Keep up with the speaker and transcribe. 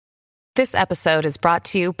This episode is brought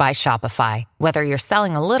to you by Shopify. Whether you're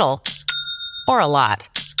selling a little or a lot,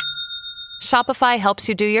 Shopify helps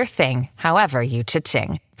you do your thing, however you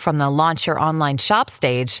cha-ching. From the launch your online shop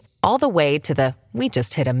stage, all the way to the we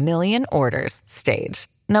just hit 1 million orders stage.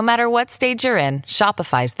 No matter what stage you're in,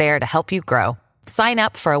 Shopify's there to help you grow. Sign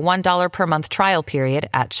up for a $1 per month trial period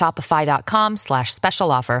at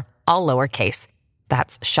shopify.com/special offer, all lowercase.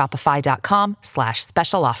 That's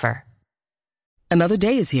shopify.com/special offer. Another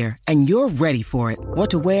day is here, and you're ready for it. What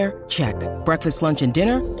to wear? Check. Breakfast, lunch, and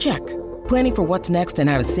dinner? Check. Planning for what's next and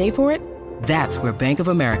how to save for it? That's where Bank of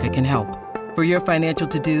America can help. For your financial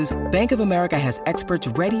to-dos, Bank of America has experts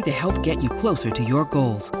ready to help get you closer to your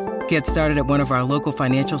goals. Get started at one of our local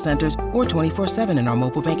financial centers or 24/7 in our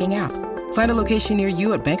mobile banking app. Find a location near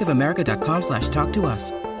you at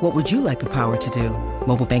bankofamerica.com/talktous. What would you like the power to do?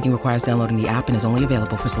 Mobile banking requires downloading the app and is only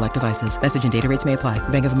available for select devices. Message and data rates may apply.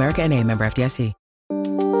 Bank of America NA, member FDIC.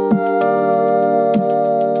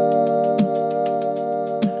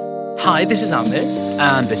 Hi, this is Amir.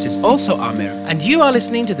 And this is also Amir, And you are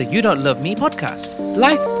listening to the You Don't Love Me podcast.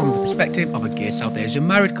 live from the perspective of a gay South Asian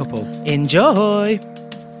married couple. Enjoy!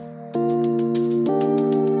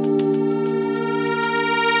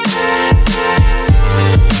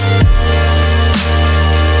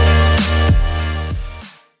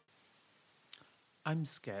 I'm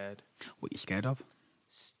scared. What are you scared of?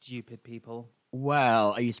 Stupid people.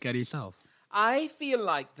 Well, are you scared of yourself? I feel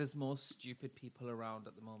like there's more stupid people around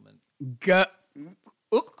at the moment. Girl,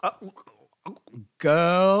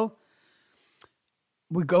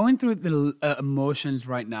 we're going through the emotions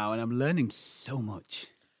right now, and I'm learning so much.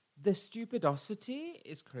 The stupidosity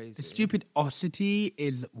is crazy. The stupidosity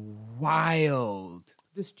is wild.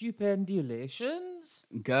 The stupendulations.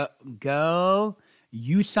 Girl,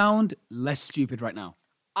 you sound less stupid right now.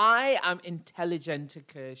 I am intelligent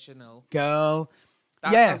occasional. Girl,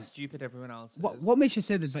 That's yeah. how stupid everyone else is. What makes you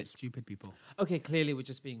say there's like stupid people? Okay, clearly we're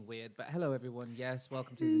just being weird. But hello, everyone. Yes,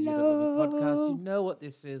 welcome to the You Don't Love Me podcast. You know what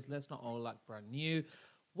this is. Let's not all act brand new.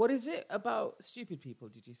 What is it about stupid people,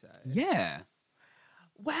 did you say? Yeah.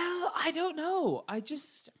 Well, I don't know. I'm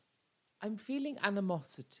feeling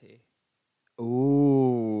animosity.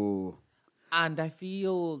 Ooh. And I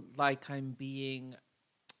feel like I'm being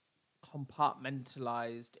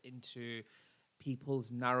compartmentalized into people's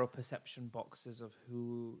narrow perception boxes of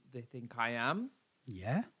who they think I am.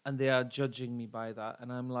 Yeah. And they are judging me by that.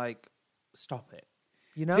 And I'm like, stop it.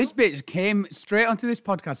 You know? This bitch came straight onto this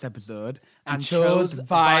podcast episode and chose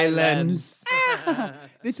violence. violence.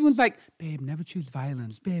 This one's like, babe, never choose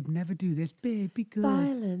violence. Babe, never do this. Babe, be good.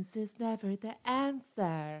 Violence is never the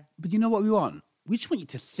answer. But you know what we want? We just want you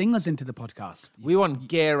to sing us into the podcast. We want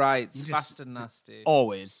gay rights, just- fast and nasty.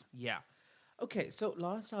 Always. Yeah. Okay, so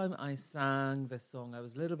last time I sang this song, I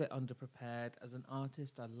was a little bit underprepared. As an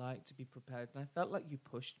artist, I like to be prepared. And I felt like you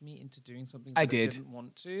pushed me into doing something that I did. didn't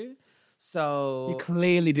want to. So You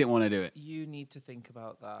clearly didn't want to do it. you need to think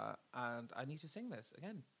about that. And I need to sing this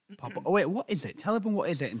again. Papa. Oh, wait, what is it? Tell everyone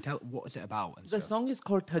what is it and tell what is it about. And The stuff. song is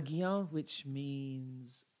called Thagiyan, which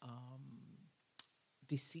means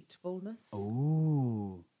deceitfulness.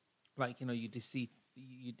 Ooh. Like, you deceited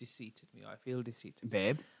me. I feel deceited.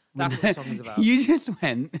 Babe. That's what the song is about. You just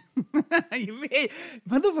went,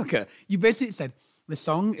 motherfucker. You basically said the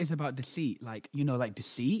song is about deceit, like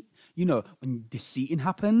deceit. When deceiving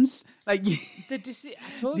happens, like The deceit.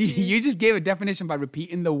 I told you. you just gave a definition by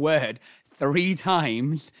repeating the word 3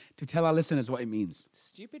 times to tell our listeners what it means.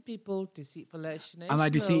 Stupid people, deceitful. Am I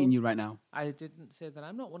deceiving you right now? I didn't say that.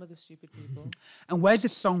 I'm not one of the stupid people. And where's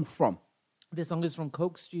this song from? This song is from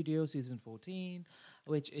Coke Studio, season 14,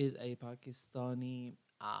 which is a Pakistani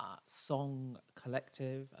song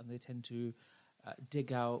collective, and they tend to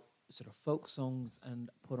dig out sort of folk songs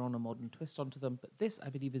and put on a modern twist onto them. But this, I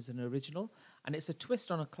believe, is an original, and it's a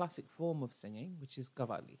twist on a classic form of singing, which is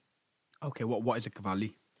Qawwali. Okay, what is a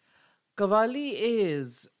Qawwali? Qawwali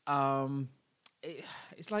is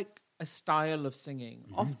it's like a style of singing.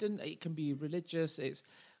 Mm-hmm. Often it can be religious. It's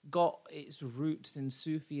got its roots in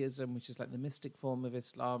Sufism, which is like the mystic form of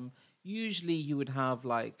Islam. Usually you would have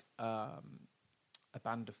like a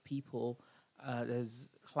band of people. There's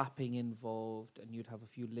clapping involved, and you'd have a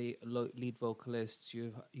few lead vocalists.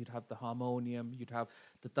 You'd have the harmonium. You'd have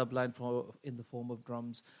the tabla in the form of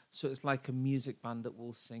drums. So it's like a music band that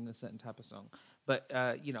will sing a certain type of song. But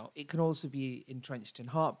it can also be entrenched in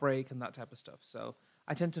heartbreak and that type of stuff. So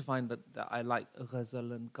I tend to find that I like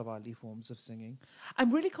ghazal and qawwali forms of singing.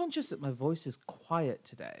 I'm really conscious that my voice is quiet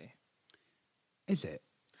today. Is it?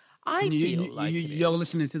 I feel like you're it is.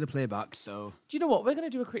 listening to the playback, so... Do you know what? We're going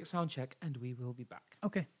to do a quick sound check and we will be back.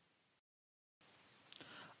 Okay.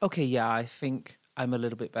 Okay, yeah, I think I'm a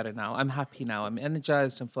little bit better now. I'm happy now. I'm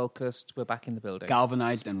energized and focused. We're back in the building.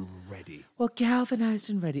 Galvanized and ready. Well, galvanized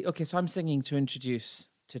and ready. Okay, so I'm singing to introduce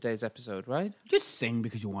today's episode, right? Just sing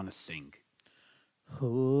because you want to sing.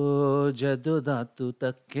 हो जदों दा तू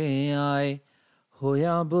तक्के आए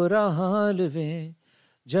होया बुरा हाल वे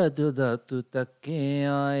जदों दा तू तक्के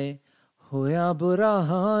आए होया बुरा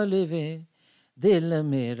हाल वे दिल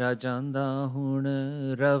मेरा जांदा हुण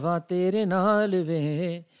रवा तेरे नाल वे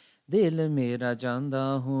दिल मेरा जांदा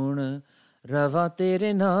हुण रवा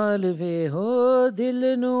तेरे नाल वे हो दिल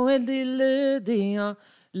नूं दिल दियां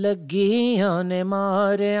लगियां ने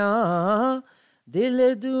मारिया दिल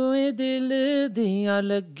दुए दिल दियां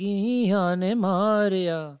लगियां ने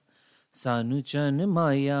मारिया सानू चन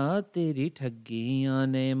माया तेरी ठगियां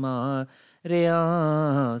ने मारिया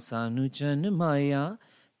सानू चन माया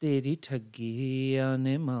तेरी ठगियां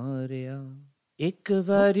ने मारिया एक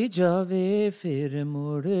बारी जावे फिर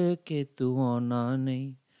मुड़ के तू आना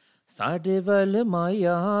नहीं साडे वल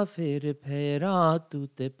माया फिर फेरा तू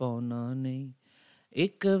ते पौना नहीं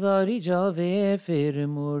एक बारी जावे फिर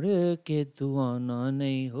मुड़ के तू आना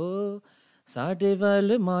नहीं हो साडे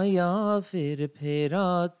वल माया फिर फेरा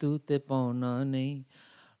तू ते पौना नहीं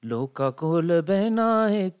लोका कोल बहना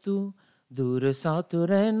है तू दूर सा तू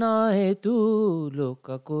रहना है तू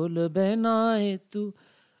लोका कोल बहना है तू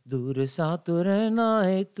दूर सा तू रहना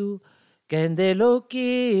है तू कहंदे लोकी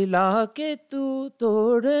ला के तू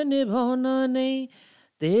तोड़ निभाना नहीं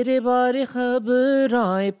तेरे बारे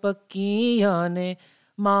खबरां पक्कियां ने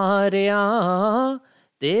मारिया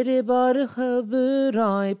तेरे बारे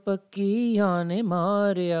खबरां पक्कियां ने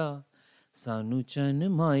मारिया सानू चन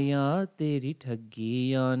माया तेरी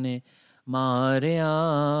ठगियां ने मारिया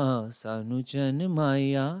सानू चन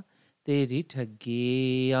माया तेरी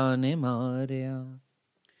ठगियां ने Maria.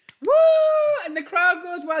 Woo! And the crowd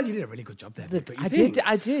goes wild. You did a really good job there. I did.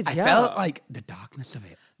 I I felt like the darkness of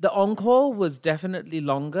it. The encore was definitely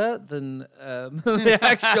longer than the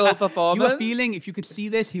actual performance. You were feeling, if you could see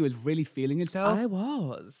this, he was really feeling himself. I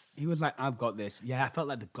was. He was like, I've got this. Yeah, I felt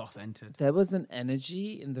like the goth entered. There was an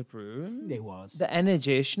energy in the room. There was. The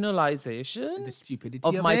energizationalization. The stupidity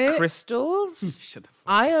of my it. crystals. Shut the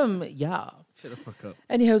fuck I am, yeah. Shut the fuck up.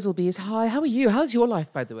 Anyhow, Zulbees, hi, how are you? How's your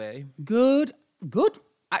life, by the way? Good.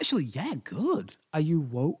 Actually, yeah, good. Are you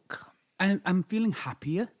woke? And I'm feeling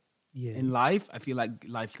happier in life. I feel like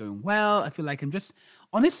life's going well. I feel like I'm just,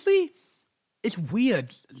 honestly, it's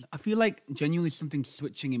weird. I feel like genuinely something's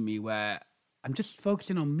switching in me where I'm just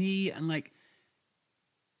focusing on me and like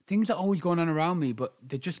things are always going on around me, but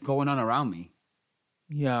they're just going on around me.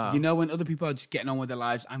 Yeah. You know, when other people are just getting on with their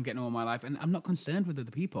lives, I'm getting on with my life, and I'm not concerned with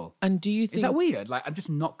other people. And do you think... Is that weird? Like, I'm just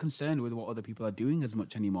not concerned with what other people are doing as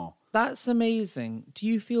much anymore. That's amazing. Do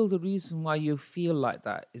you feel the reason why you feel like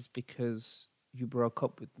that is because you broke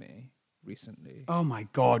up with me recently? Oh my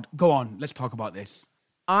God. Go on. Let's talk about this.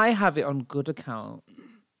 I have it on good account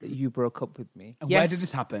that you broke up with me. And where did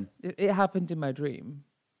this happen? It happened in my dream.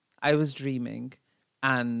 I was dreaming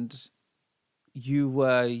and... you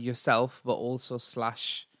were yourself, but also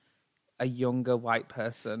 / a younger white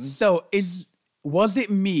person. So was it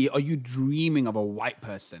me or are you dreaming of a white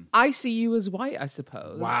person? I see you as white, I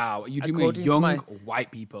suppose. Wow. You dreaming of young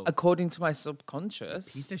white people. According to my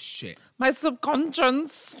subconscious. Piece of shit. My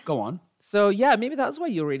subconscious. Go on. So, yeah, maybe that's why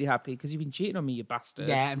you're really happy, because you've been cheating on me, you bastard.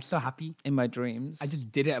 Yeah, I'm so happy. In my dreams. I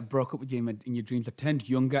just did it. I broke up with you in your dreams. I turned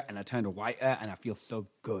younger and I turned whiter and I feel so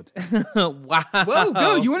good. Wow. Well,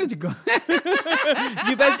 girl, you wanted to go.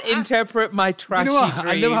 You best interpret my trashy you know what?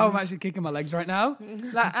 dreams. I love how I'm actually kicking my legs right now.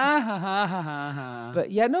 Like, ha.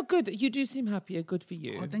 But yeah, no, good. You do seem happier. Good for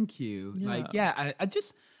you. Oh, thank you. Yeah. Like, yeah,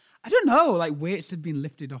 I don't know. Like, weights have been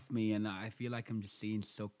lifted off me, and I feel like I'm just seeing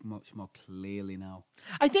so much more clearly now.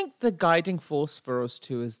 I think the guiding force for us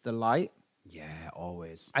too is the light. Yeah,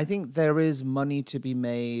 always. I think there is money to be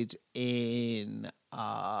made in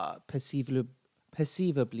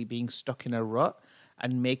perceivably being stuck in a rut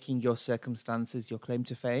and making your circumstances your claim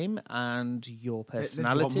to fame and your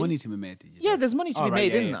personality. There's money to be made. Yeah, there's money to be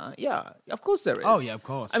made in that. Yeah, of course there is. Oh, yeah, of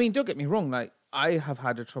course. I mean, don't get me wrong. Like, I have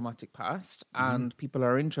had a traumatic past, and people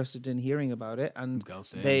are interested in hearing about it, and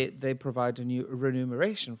they provide a new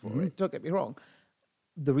remuneration for it. Don't get me wrong.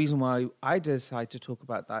 The reason why I decide to talk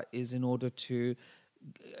about that is in order to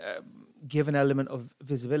give an element of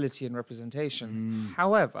visibility and representation.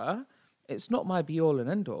 However, it's not my be-all and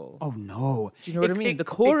end-all. Oh, no. Do you know what I mean? The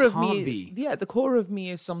core of me... Yeah, the core of me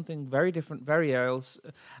is something very different, very else,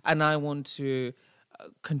 and I want to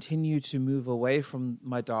continue to move away from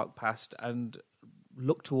my dark past and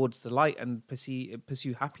look towards the light and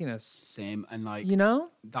pursue happiness. Same, and like... You know?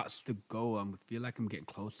 That's the goal. I feel like I'm getting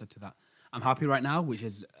closer to that. I'm happy right now, which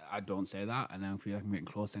is, I don't say that, and I feel like I'm getting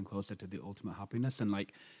closer and closer to the ultimate happiness. And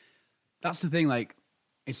like, that's the thing, like,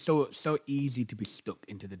 it's so easy to be stuck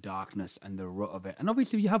into the darkness and the rut of it. And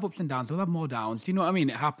obviously, you have ups and downs. We'll have more downs. Do you know what I mean?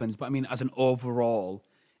 It happens. But I mean, as an overall,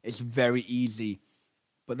 it's very easy.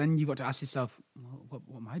 But then you've got to ask yourself, well,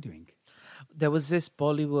 what am I doing? There was this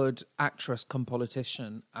Bollywood actress come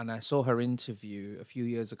politician, and I saw her interview a few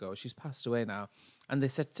years ago. She's passed away now. And they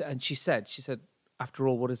said, she said, after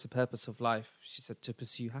all, what is the purpose of life? She said, to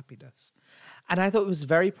pursue happiness. And I thought it was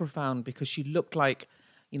very profound because she looked like,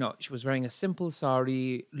 you know, she was wearing a simple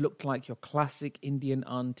sari, looked like your classic Indian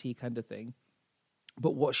auntie kind of thing.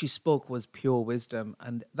 But what she spoke was pure wisdom.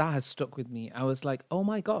 And that has stuck with me. I was like, oh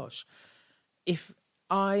my gosh, if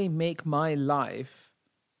I make my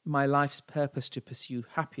life's purpose to pursue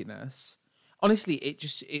happiness, honestly,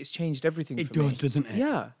 it's changed everything for me. It does, doesn't it?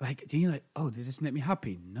 Yeah. Like, do you like, oh, does this make me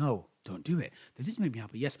happy? No, don't do it. Does this make me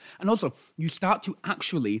happy? Yes. And also, you start to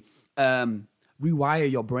actually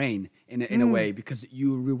rewire your brain in a way, because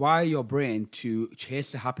you rewire your brain to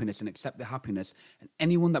chase the happiness and accept the happiness. And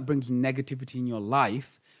anyone that brings negativity in your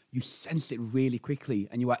life, you sense it really quickly,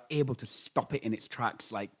 and you are able to stop it in its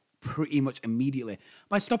tracks, like, pretty much immediately.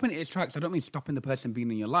 By stopping it in its tracks, I don't mean stopping the person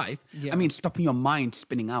being in your life. Yeah. I mean stopping your mind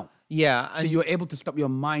spinning out. Yeah. So you're able to stop your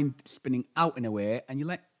mind spinning out in a way, and you're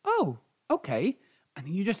like, oh, okay. And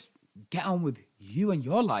then you just get on with you and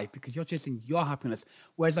your life because you're chasing your happiness.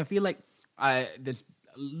 Whereas I feel like there's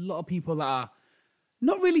a lot of people that are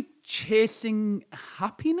not really chasing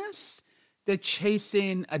happiness. They're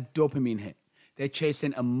chasing a dopamine hit. They're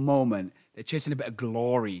chasing a moment. They're chasing a bit of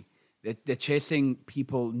glory. They're chasing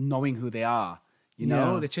people knowing who they are, you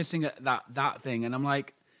know? Yeah. They're chasing that thing. And I'm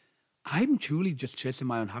like, I'm truly just chasing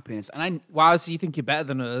my own happiness. And wow, so you think you're better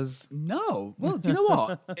than us? No. Well, do you know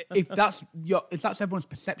what? if that's everyone's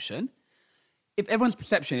perception, if everyone's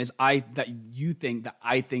perception is that you think that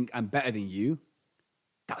I think I'm better than you,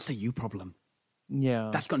 that's a you problem. Yeah.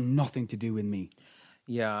 That's got nothing to do with me.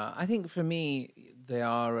 Yeah. I think for me, there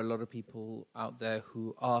are a lot of people out there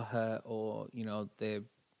who are hurt, or, you know, they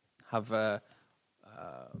have their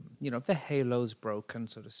halo's broken,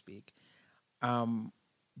 so to speak.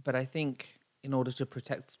 But I think in order to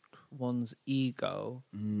protect one's ego,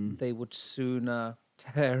 they would sooner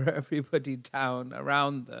tear everybody down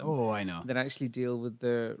around them. Oh, I know. Than actually deal with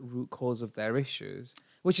the root cause of their issues.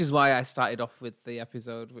 Which is why I started off with the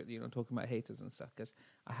episode with, you know, talking about haters and stuff, because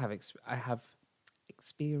I have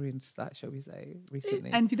experienced that, shall we say,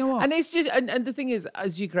 recently. And you know what? And it's just, and the thing is,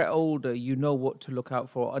 as you get older, you know what to look out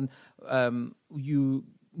for, and you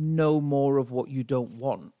know more of what you don't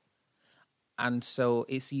want. And so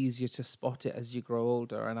it's easier to spot it as you grow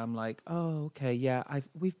older. And I'm like, oh, okay, yeah,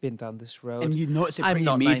 we've been down this road. And you notice it pretty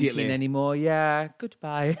immediately. I'm not 19 anymore. Yeah,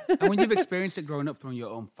 goodbye. And when you've experienced it growing up from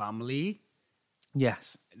your own family,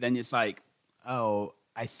 yes, then it's like, oh,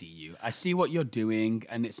 I see you. I see what you're doing,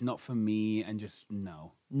 and it's not for me, and just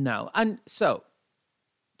no. No. And so,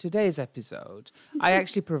 today's episode, I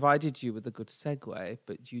actually provided you with a good segue,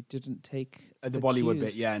 but you didn't take the Bollywood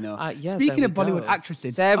cues. bit. Yeah, I know. Yeah, speaking of Bollywood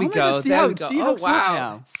actresses. There we go. There we go. Oh,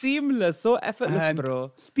 wow. Seamless. So effortless,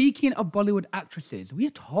 bro. Speaking of Bollywood actresses, we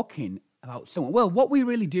are talking about someone. Well, what we're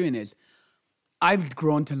really doing is, I've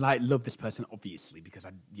grown to love this person, obviously, because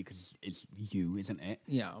it's you, isn't it?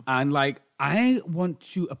 Yeah. And I want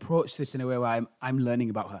to approach this in a way where I'm learning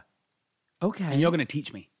about her. Okay. And you're going to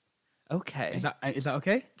teach me. Okay. Is that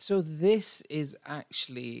okay? So this is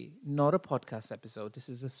actually not a podcast episode. This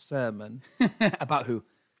is a sermon. About who?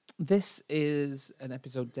 This is an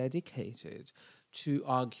episode dedicated to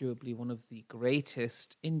arguably one of the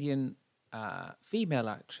greatest Indian female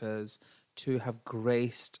actors to have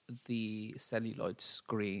graced the celluloid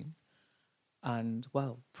screen, and,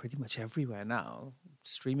 well, pretty much everywhere now.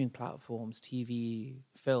 Streaming platforms, TV,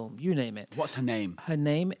 film, you name it. What's her name? Her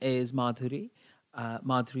name is Madhuri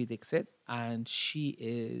Dixit, and she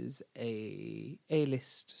is a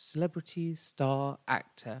A-list celebrity, star,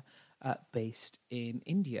 actor based in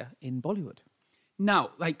India, in Bollywood.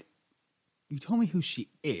 Now, you told me who she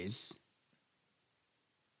is.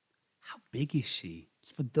 How big is she?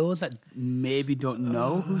 For those that maybe don't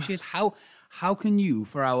know who she is, how can you,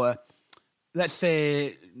 for our, let's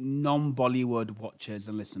say, non-Bollywood watchers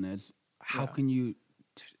and listeners, how can you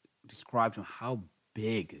describe to them how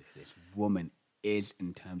big this woman is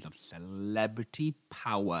in terms of celebrity,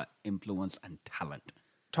 power, influence, and talent?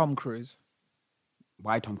 Tom Cruise.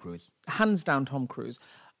 Why Tom Cruise? Hands down Tom Cruise.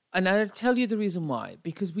 And I'll tell you the reason why.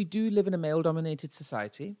 Because we do live in a male-dominated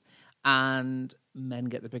society, and men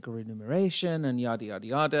get the bigger remuneration and yada, yada,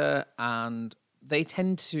 yada. And they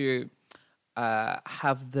tend to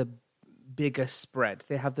have the bigger spread.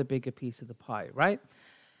 They have the bigger piece of the pie, right?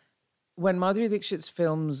 When Madhuri Dixit's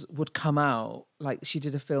films would come out, like she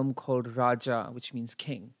did a film called Raja, which means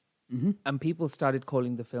king. And people started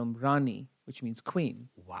calling the film Rani, which means queen.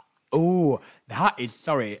 Wow. Oh, that is,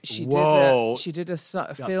 sorry. She Whoa. did a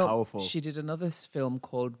film. powerful. She did another film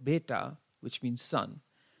called Beta, which means son.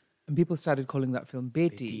 And people started calling that film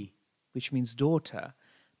Beti, which means daughter,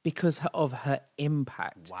 because of her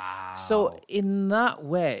impact. Wow. So in that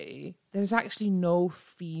way, there's actually no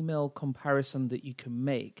female comparison that you can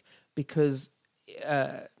make because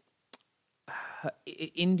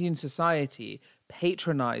Indian society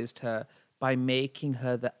patronized her by making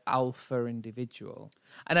her the alpha individual.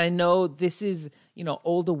 And I know this is,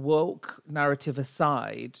 all the woke narrative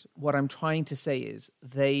aside, what I'm trying to say is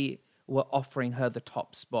they were offering her the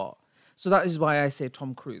top spot. So that is why I say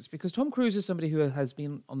Tom Cruise, because Tom Cruise is somebody who has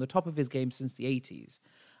been on the top of his game since the 80s.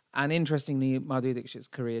 And interestingly, Madhuri Dixit's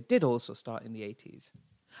career did also start in the 80s.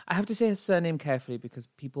 I have to say her surname carefully because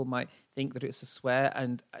people might think that it's a swear,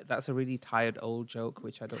 and that's a really tired old joke,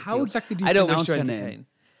 which I don't. How exactly do you I don't wish pronounce to her entertain. name?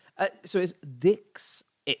 So it's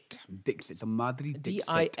Dixit. Dixit. So Madhuri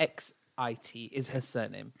Dixit. Dixit is her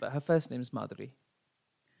surname, but her first name is Madhuri.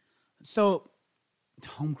 So,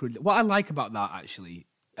 Tom Cruise. What I like about that actually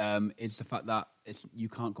is the fact that you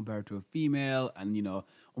can't compare it to a female, and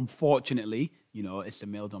unfortunately, it's a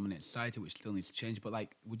male-dominated society which still needs to change. But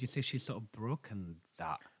would you say she's sort of broken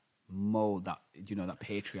that mold, that that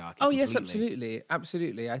patriarchy? Oh yes, completely?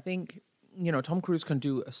 absolutely. I think Tom Cruise can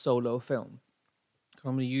do a solo film.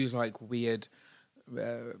 I'm going to use weird,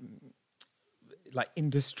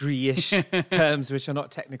 industry-ish terms, which are not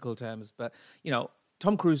technical terms, but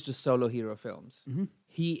Tom Cruise does solo hero films. Mm-hmm.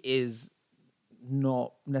 He is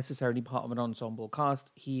not necessarily part of an ensemble cast.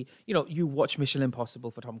 You watch Mission Impossible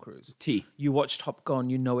for Tom Cruise. You watch Top Gun,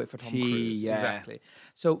 you know it for Tom Cruise. Yeah. Exactly.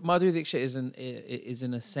 So Madhuri Dixit is in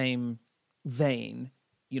the same vein.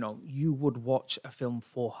 You would watch a film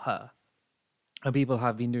for her. And people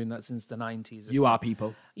have been doing that since the 90s. You are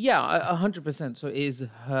people. Yeah, 100%. So it is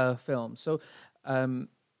her film. So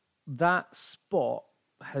that spot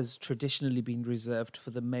has traditionally been reserved for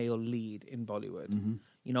the male lead in Bollywood. Mm-hmm.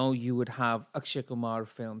 You would have Akshay Kumar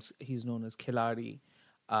films. He's known as Khiladi.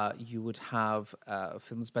 You would have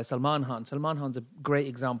films by Salman Khan. Salman Khan's a great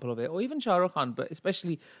example of it. Or even Shah Rukh Khan, but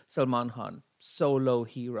especially Salman Khan, solo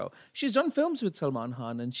hero. She's done films with Salman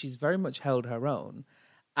Khan and she's very much held her own.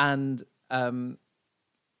 And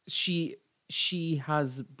she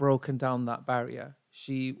has broken down that barrier.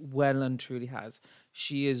 She well and truly has.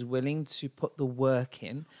 She is willing to put the work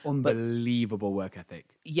in. Unbelievable work ethic.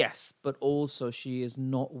 Yes, but also she is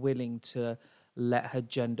not willing to let her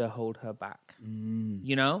gender hold her back.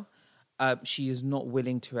 She is not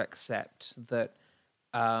willing to accept that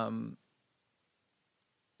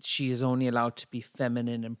she is only allowed to be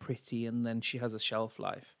feminine and pretty and then she has a shelf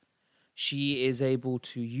life. She is able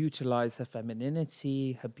to utilize her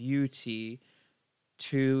femininity, her beauty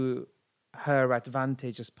to her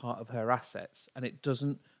advantage as part of her assets, and it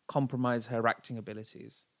doesn't compromise her acting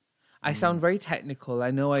abilities. I sound very technical.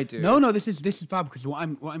 I know I do. No, this is fab because what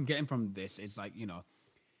I'm getting from this is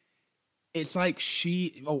it's like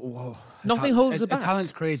she. Nothing holds her back.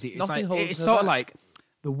 Talent's crazy. It's Nothing holds her It's sort of back. like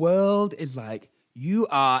the world is like, you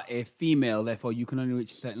are a female, therefore you can only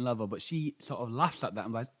reach a certain level. But she sort of laughs at that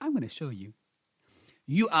and like, I'm going to show you.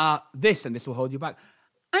 You are this, and this will hold you back.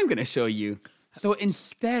 I'm going to show you. So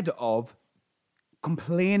instead of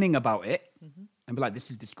complaining about it and be like,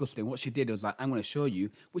 this is disgusting, what she did was like, I'm going to show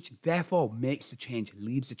you, which therefore makes the change,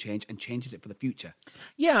 leads the change, and changes it for the future.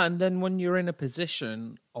 Yeah, and then when you're in a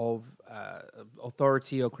position of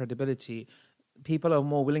authority or credibility, people are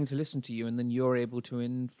more willing to listen to you, and then you're able to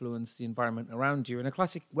influence the environment around you. And a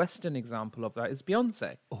classic Western example of that is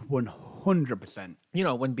Beyonce. 100%.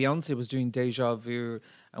 When Beyonce was doing Deja Vu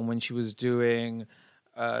and when she was doing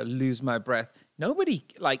Lose My Breath,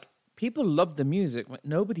 people loved the music, but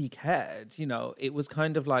nobody cared. It was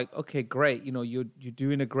kind of like, okay, great. You're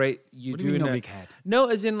doing a great. What do you mean nobody cared? No,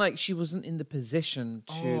 as in she wasn't in the position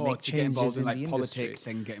to make changes get involved in the politics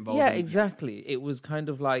industry. and get involved. Yeah, in, exactly. It was kind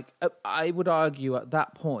of like I would argue at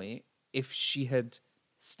that point, if she had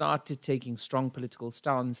started taking strong political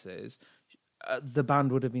stances, the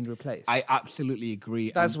band would have been replaced. I absolutely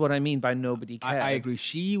agree. That's what I mean by nobody cared. I agree.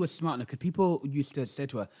 She was smart enough because people used to say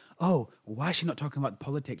to her, oh, why is she not talking about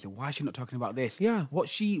politics? Or why is she not talking about this? Yeah. What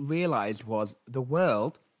she realized was the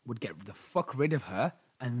world would get the fuck rid of her,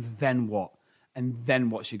 and then what? And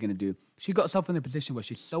then what's she going to do? She got herself in a position where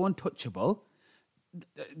she's so untouchable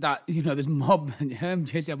that, there's her and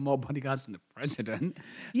Jay-Z have more bodyguards than the president.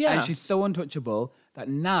 Yeah. And she's so untouchable that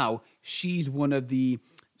now she's one of the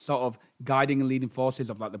sort of guiding and leading forces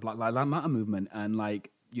of like the Black Lives Matter movement, and like,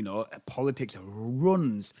 you know, politics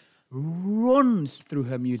runs through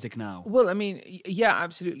her music now. Well, I mean, yeah,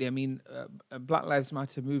 absolutely. I mean, Black Lives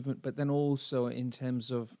Matter movement, but then also in terms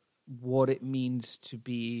of what it means to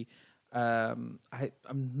be, I'm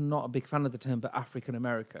not a big fan of the term, but African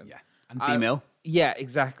American. Yeah, and female. Yeah,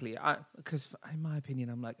 exactly. Because in my opinion,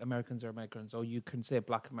 I'm like, Americans are Americans, or you can say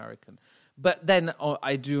Black American. But then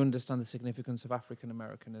I do understand the significance of African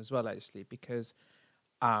American as well, actually, because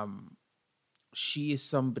she is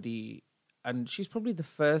somebody, and she's probably the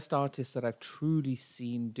first artist that I've truly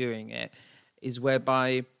seen doing it, is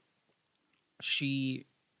whereby she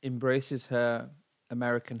embraces her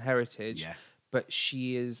American heritage, but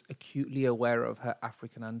she is acutely aware of her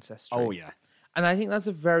African ancestry. Oh, yeah. And I think that's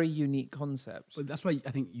a very unique concept. But that's why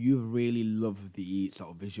I think you really love the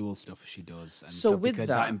sort of visual stuff she does. And so with because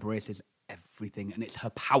that embraces everything, and it's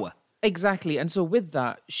her power. Exactly. And so with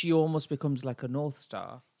that, she almost becomes like a North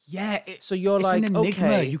Star. Yeah. So you're it's like, an enigma.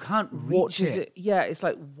 okay, You can't reach what does it. Yeah, it's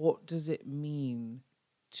like, what does it mean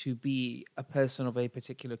to be a person of a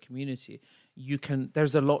particular community?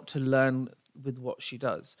 There's a lot to learn with what she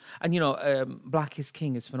does. And, you know, Black is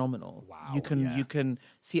King is phenomenal. Wow. You can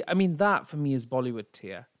see, I mean, that for me is Bollywood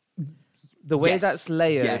tier. The way that's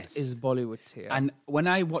layered is Bollywood tier. And when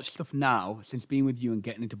I watch stuff now, since being with you and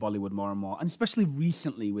getting into Bollywood more and more, and especially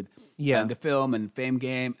recently with the film and Fame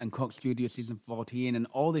Game and Coke Studio season 14 and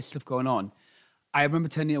all this stuff going on, I remember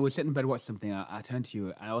I was sitting in bed watching something, I turned to you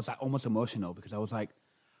and I was like almost emotional because I was like,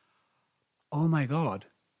 oh my God,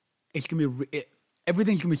 it's going to be,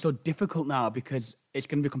 everything's going to be so difficult now because it's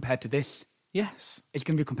going to be compared to this. Yes. It's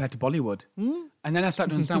going to be compared to Bollywood. And then I started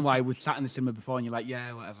to understand why we sat in the cinema before and you're like,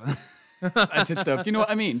 yeah, whatever. And stuff. Do you know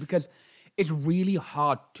what I mean? Because it's really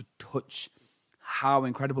hard to touch how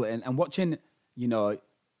incredible it is. And watching, you know,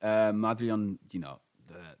 Madhuri on, you know,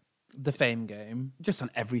 the Fame Game, just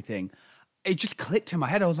on everything, it just clicked in my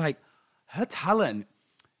head. I was like, her talent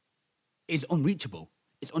is unreachable.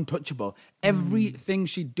 It's untouchable. Everything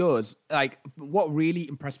she does, like, what really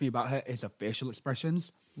impressed me about her is her facial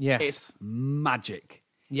expressions. Yes. It's magic.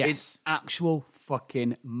 Yes. It's actual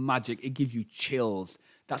fucking magic. It gives you chills.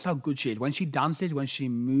 That's how good she is. When she dances, when she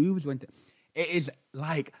moves, it is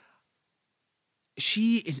like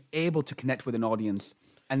she is able to connect with an audience.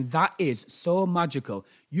 And that is so magical.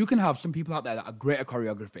 You can have some people out there that are great at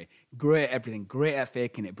choreography, great at everything, great at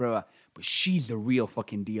faking it, bro. But she's the real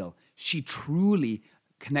fucking deal. She truly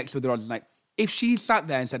connects with the audience. Like, if she sat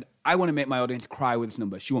there and said, I want to make my audience cry with this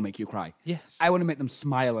number, she will make you cry. Yes. I want to make them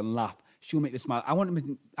smile and laugh. She will make them smile. I want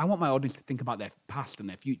my audience to think about their past and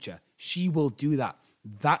their future. She will do that.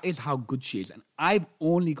 That is how good she is. And I've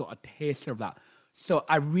only got a taster of that. So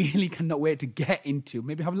I really cannot wait to get into,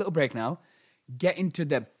 maybe have a little break now, get into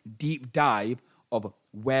the deep dive of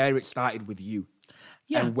where it started with you.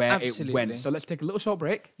 Yeah, and where absolutely. it went. So let's take a little short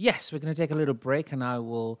break. Yes, we're going to take a little break and I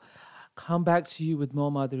will come back to you with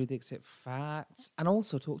more Madhuri Dixit facts and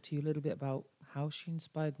also talk to you a little bit about how she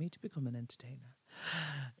inspired me to become an entertainer.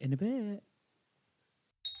 In a bit.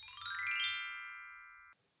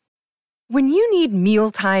 When you need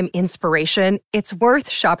mealtime inspiration, it's worth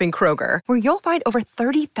shopping Kroger, where you'll find over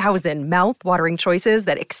 30,000 mouth-watering choices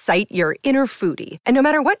that excite your inner foodie. And no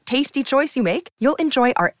matter what tasty choice you make, you'll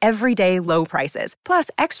enjoy our everyday low prices, plus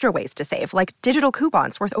extra ways to save, like digital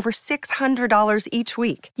coupons worth over $600 each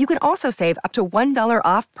week. You can also save up to $1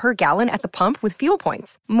 off per gallon at the pump with fuel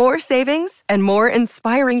points. More savings and more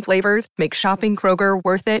inspiring flavors make shopping Kroger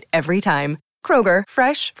worth it every time. Kroger,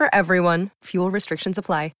 fresh for everyone. Fuel restrictions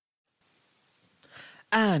apply.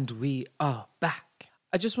 And we are back.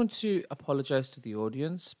 I just want to apologize to the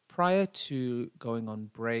audience. Prior to going on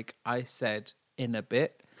break, I said in a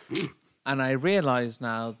bit, and I realize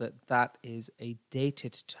now that that is a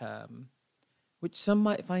dated term, which some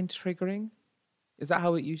might find triggering. Is that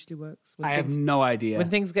how it usually works? I have no idea. When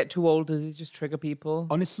things get too old, does it just trigger people?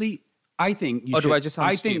 Honestly, I think you Or should. do I just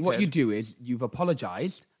sound I think what stupid? you do is you've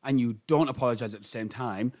apologized and you don't apologize at the same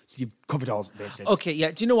time, so you've covered all bases. Okay, yeah.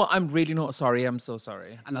 Do you know what? I'm really not sorry. I'm so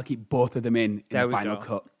sorry. And I'll keep both of them in There the we final go.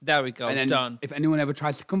 cut. There we go. And then Done. if anyone ever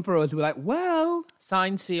tries to come for us, we're like, well,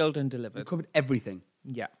 Signed, sealed, and we delivered. covered everything.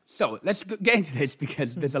 Yeah. So let's get into this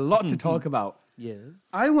because there's a lot to talk about. Yes.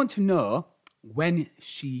 I want to know when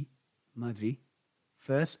Madhuri,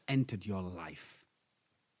 first entered your life.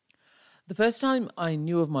 The first time I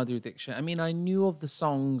knew of Madhuri Dixit, I mean, I knew of the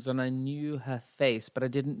songs and I knew her face, but I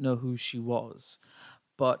didn't know who she was.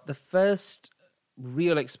 But the first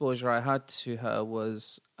real exposure I had to her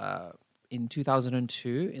was in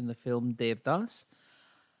 2002 in the film Devdas.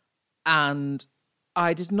 And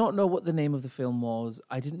I did not know what the name of the film was.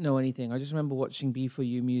 I didn't know anything. I just remember watching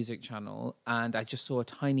B4U Music Channel, and I just saw a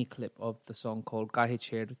tiny clip of the song called Gahe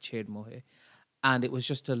Chhed Chhed Mohe. And it was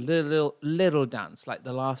just a little dance, like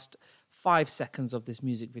the last 5 seconds of this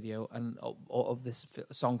music video and of this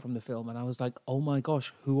song from the film. And I was like, oh my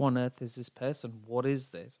gosh, who on earth is this person? What is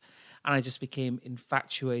this? And I just became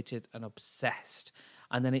infatuated and obsessed.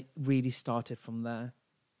 And then it really started from there.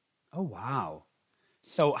 Oh, wow.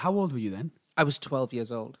 So how old were you then? I was 12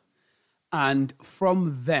 years old. And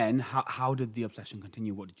from then, how did the obsession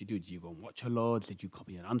continue? What did you do? Did you go and watch her loads? Did you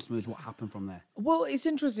copy her dance moves? What happened from there? Well, it's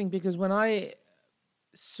interesting because when I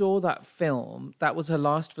saw that film, that was her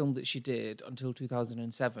last film that she did until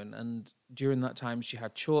 2007. And during that time, she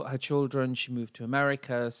had her children. She moved to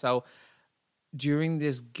America. So during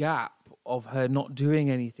this gap of her not doing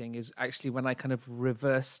anything is actually when I kind of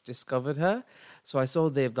reverse discovered her. So I saw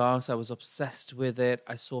Devdas, I was obsessed with it.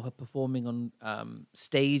 I saw her performing on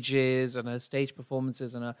stages and her stage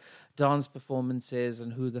performances and her dance performances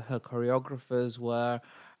and who her choreographers were,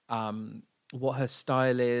 what her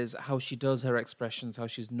style is, how she does her expressions, how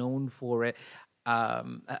she's known for it,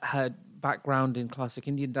 her background in classic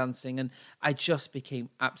Indian dancing, and I just became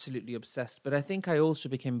absolutely obsessed. But I think I also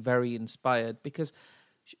became very inspired because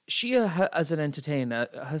she, as an entertainer,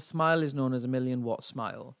 her smile is known as a 1,000,000-watt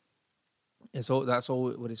smile. That's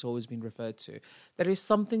all what it's always been referred to. There is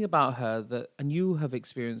something about her that, and you have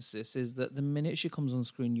experienced this, is that the minute she comes on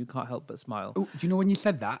screen, you can't help but smile. Oh, do you know when you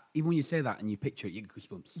said that? Even when you say that and you picture it, you get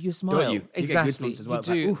goosebumps. You smile. Don't you? Exactly. You get goosebumps as well.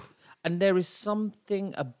 You do. Like, and there is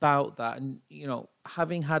something about that. And, you know,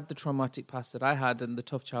 having had the traumatic past that I had and the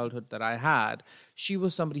tough childhood that I had, she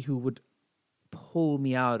was somebody who would pull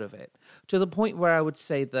me out of it to the point where I would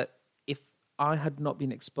say that if I had not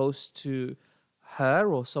been exposed to her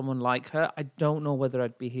or someone like her, I don't know whether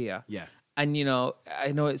I'd be here. Yeah. And, you know,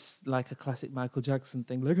 I know it's like a classic Michael Jackson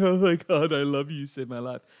thing, like, oh my God, I love you, saved my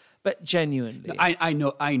life. But genuinely. I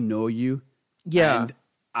know you. Yeah.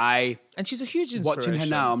 And she's a huge inspiration. Watching her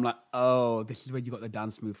now, I'm like, oh, this is where you got the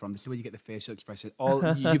dance move from. This is where you get the facial expression.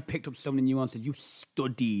 All you picked up so many nuances. You've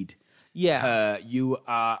studied her. You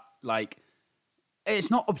are like,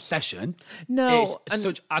 it's not obsession. No. It's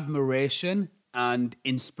such admiration and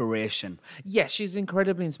inspiration. Yes, she's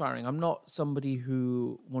incredibly inspiring. I'm not somebody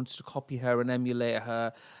who wants to copy her and emulate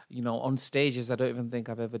her. You know, on stages, I don't even think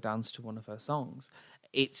I've ever danced to one of her songs.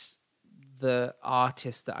 It's the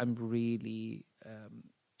artist that I'm really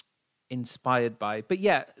inspired by. But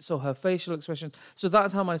yeah, so her facial expressions. So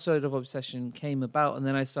that's how my sort of obsession came about. And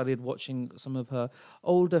then I started watching some of her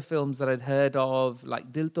older films that I'd heard of,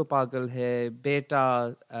 like Dil To Pagal Hai,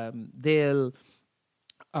 Beta, Dil,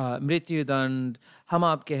 Mrityu Dand, Hum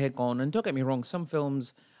Aapke Hai Kaun. And don't get me wrong, some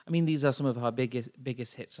films, I mean, these are some of her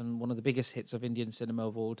biggest hits. And one of the biggest hits of Indian cinema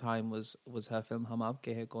of all time was her film Hum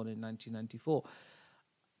Aapke Hai Kaun in 1994.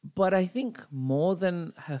 But I think more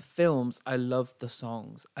than her films, I love the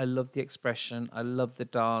songs. I love the expression. I love the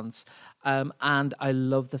dance. And I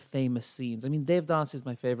love the famous scenes. I mean, Devdas is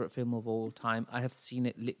my favorite film of all time. I have seen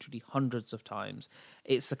it literally hundreds of times.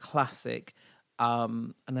 It's a classic.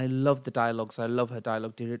 And I love the dialogues. I love her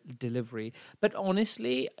dialogue delivery. But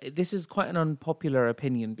honestly, this is quite an unpopular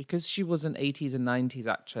opinion because she was an 80s and 90s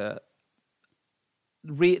actor.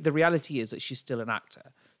 The reality is that she's still an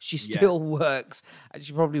actor. She still works, and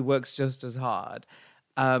she probably works just as hard.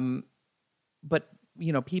 But,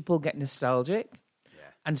 you know, people get nostalgic. Yeah.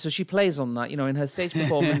 And so she plays on that. You know, in her stage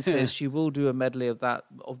performances, she will do a medley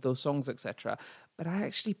of those songs, etc. But I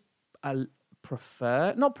actually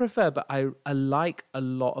but I like a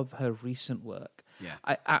lot of her recent work. Yeah.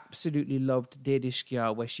 I absolutely loved De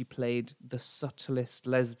Dishkia, where she played the subtlest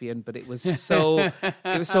lesbian, but it was so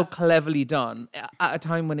cleverly done at a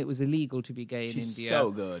time when it was illegal to be gay in India.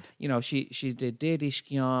 So good. You know, she did De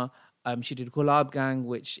Dishkia. She did Gulab Gang,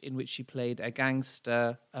 in which she played a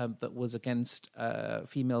gangster that was against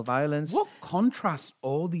female violence. What contrast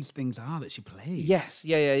all these things are that she plays. Yes,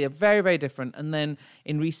 yeah. Very, very different. And then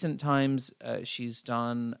in recent times, she's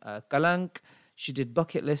done Kalank. She did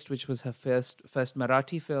Bucket List, which was her first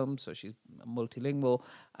Marathi film, so she's multilingual.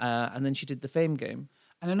 And then she did The Fame Game.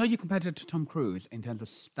 And I know you compared her to Tom Cruise in terms of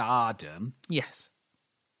stardom. Yes.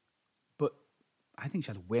 But I think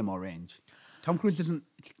she has way more range. Tom Cruise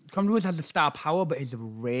has the star power, but his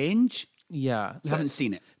range, yeah, I haven't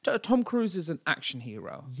seen it. Tom Cruise is an action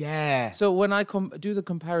hero. Yeah. So when I do the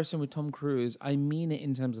comparison with Tom Cruise, I mean it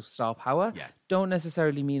in terms of star power. Yeah. Don't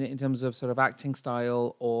necessarily mean it in terms of sort of acting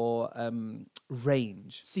style or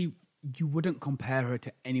range. See, you wouldn't compare her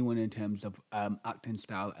to anyone in terms of acting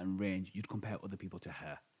style and range. You'd compare other people to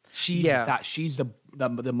her. She's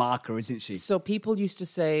the marker, isn't she? So people used to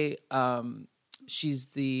say, she's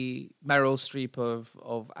the Meryl Streep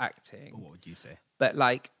of acting. What would you say?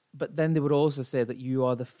 But then they would also say that you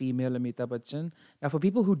are the female Amitabh Bachchan. Now, for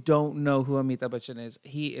people who don't know who Amitabh Bachchan is,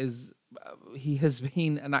 he has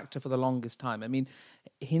been an actor for the longest time. I mean,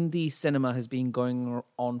 Hindi cinema has been going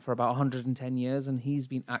on for about 110 years, and he's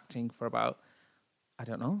been acting for about, I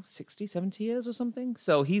don't know, 60, 70 years or something.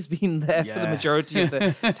 So he's been there for the majority of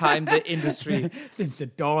the time, the industry. Since the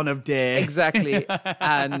dawn of day. Exactly.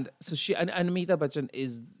 And so and Amitabh Bachchan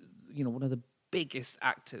is, one of the biggest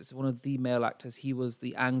actors, one of the male actors. He was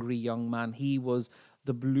the angry young man. He was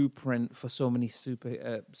the blueprint for so many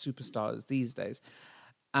superstars these days.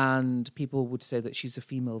 And people would say that she's a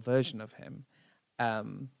female version of him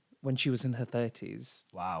when she was in her 30s.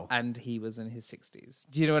 Wow. And he was in his 60s.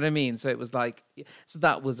 Do you know what I mean? So it was so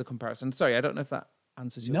that was a comparison. Sorry, I don't know if that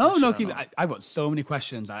answers your question. No, I've got so many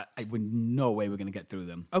questions. I would no way we're going to get through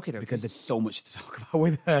them. Okay. Because there's so much to talk about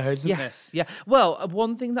with her, isn't there? Yes, yeah. Well,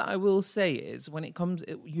 one thing that I will say is when it comes,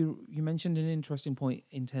 you mentioned an interesting point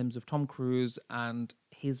in terms of Tom Cruise and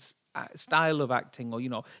his style of acting, or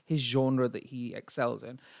his genre that he excels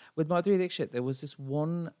in. With Madhuri Dixit, there was this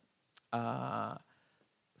one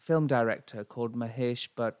film director called Mahesh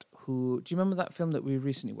Bhatt. Do you remember that film that we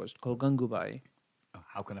recently watched called Gangubai? Oh,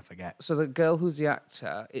 how can I forget? So the girl who's the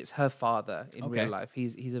actor, it's her father in Okay. real life.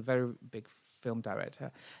 He's a very big film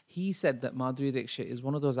director. He said that Madhuri Dixit is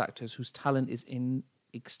one of those actors whose talent is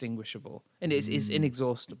inextinguishable and is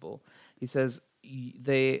inexhaustible. He says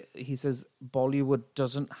Bollywood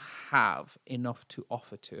doesn't have enough to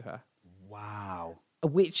offer to her. Wow.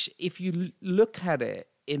 Which, if you look at it,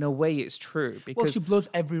 in a way, it's true. Because Well, she blows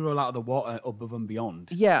every roll out of the water above and beyond.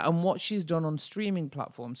 yeah, and what she's done on streaming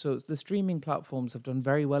platforms. So the streaming platforms have done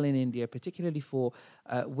very well in India, particularly for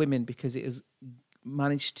women, because it has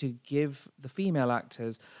managed to give the female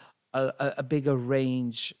actors a bigger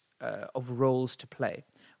range of roles to play.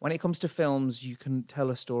 When it comes to films, you can tell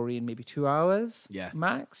a story in maybe 2 hours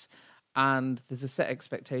max. And there's a set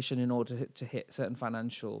expectation in order to hit certain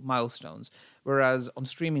financial milestones. Whereas on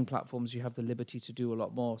streaming platforms, you have the liberty to do a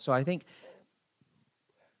lot more. So I think,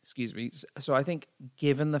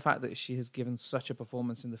 given the fact that she has given such a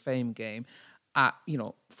performance in the Fame game,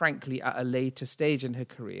 frankly, at a later stage in her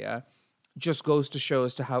career, just goes to show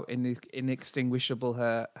as to how inextinguishable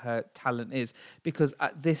her talent is. Because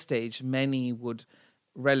at this stage, many would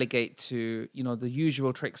relegate to the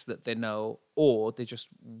usual tricks that they know, or they just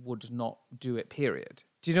would not do it, period.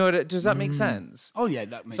 Do you know does that make sense? Oh yeah,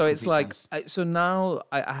 that makes So it's like sense. so now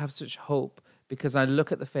I have such hope, because I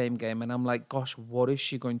look at the Fame game and I'm like, gosh, what is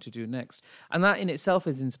she going to do next? And that in itself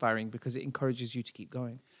is inspiring, because it encourages you to keep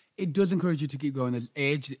going. It does encourage you to keep going.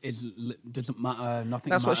 Age doesn't matter. Nothing.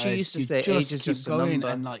 That's what she matters. used to say, age is keep just a going, number.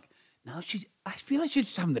 and now I feel like she's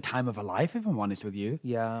just having the time of her life, if I'm honest with you.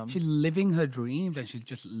 Yeah. She's living her dreams, and she's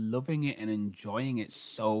just loving it and enjoying it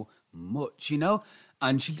so much,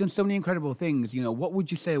 And she's done so many incredible things. What would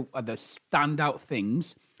you say are the standout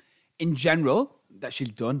things in general that she's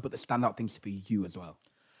done, but the standout things for you as well?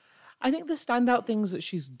 I think the standout things that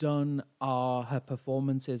she's done are her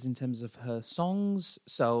performances in terms of her songs.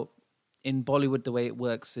 So in Bollywood, the way it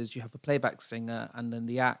works is you have a playback singer, and then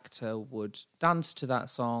the actor would dance to that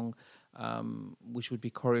song, which would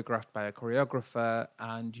be choreographed by a choreographer,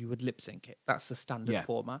 and you would lip sync it. That's the standard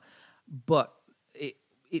format. But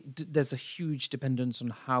there's a huge dependence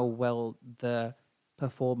on how well the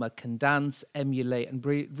performer can dance, emulate, and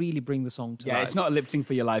really bring the song to life. Yeah, it's not a lip sync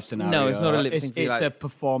for your life scenario. No, it's not a lip sync for your life. It's a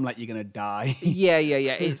perform like you're gonna die. Yeah.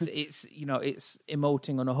 It's it's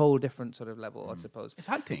emoting on a whole different sort of level, I suppose. It's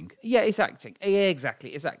acting. Yeah, it's acting. Yeah,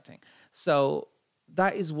 exactly. It's acting. So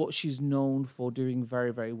that is what she's known for doing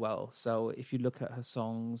very, very well. So if you look at her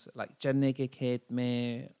songs like Janne ke Khet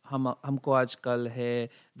Mein, Humko Aajkal Hai,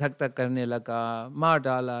 Dhak Dhak Karne Laga, Maar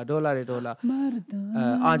Dala, Dola Re Dola,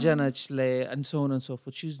 Aaja Nach Le, and so on and so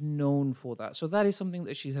forth. She's known for that. So that is something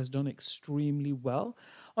that she has done extremely well.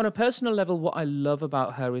 On a personal level, what I love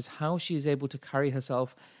about her is how she's able to carry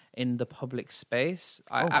herself in the public space.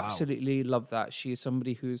 I absolutely love that. She is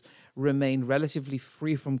somebody who's remained relatively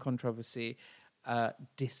free from controversy,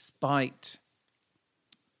 despite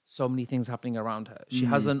so many things happening around her. She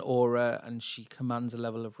has an aura, and she commands a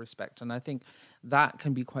level of respect. And I think that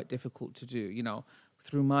can be quite difficult to do.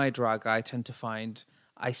 Through my drag, I tend to find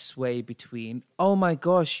I sway between, oh my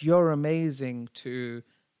gosh, you're amazing, to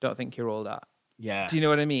don't think you're all that. Yeah. Do you know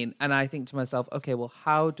what I mean? And I think to myself, okay, well,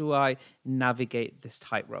 how do I navigate this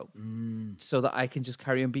tightrope so that I can just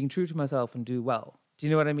carry on being true to myself and do well? Do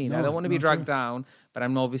you know what I mean? I don't want to be dragged down, but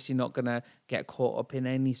I'm obviously not going to get caught up in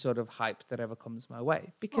any sort of hype that ever comes my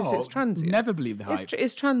way, because it's transient. Never believe the hype.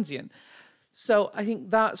 It's transient. So I think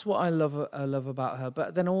that's what I love about her.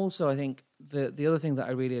 But then also I think the other thing that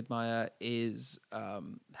I really admire is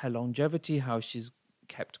her longevity, how she's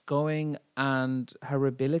kept going, and her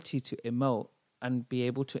ability to emote and be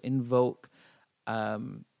able to invoke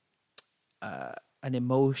an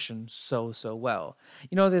emotion so well.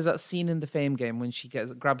 You know, there's that scene in the Fame game when she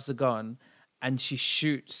grabs a gun and she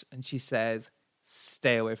shoots and she says,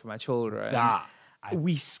 "Stay away from my children."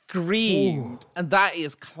 We screamed, and that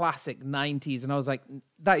is classic 90s. And I was like,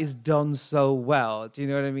 that is done so well. Do you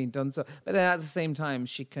know what I mean? Done so. But then at the same time,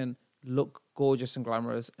 she can look gorgeous and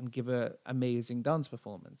glamorous and give an amazing dance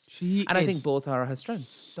performance. I think both are her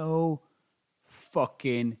strengths. So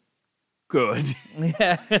fucking good.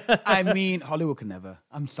 Yeah. I mean, Hollywood can never.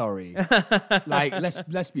 I'm sorry. Like,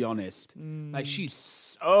 let's be honest. Like, she's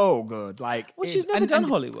so good. Like, Well, she's never done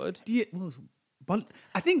Hollywood. But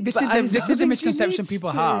I think this But I is don't a think misconception she needs people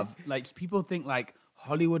to. have. Like, people think like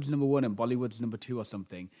Hollywood's number one and Bollywood's number two or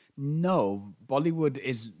something. No, Bollywood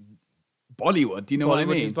is Bollywood. Do you know what I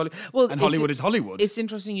mean? Is Bollywood. Well, and Hollywood is Hollywood. It's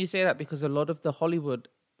interesting you say that because a lot of the Hollywood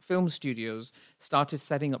film studios started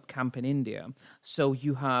setting up camp in India. So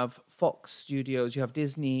you have Fox Studios, you have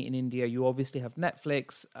Disney in India, you obviously have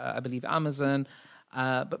Netflix, I believe Amazon.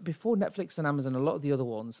 But before Netflix and Amazon, a lot of the other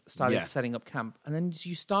ones started setting up camp. And then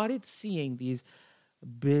you started seeing these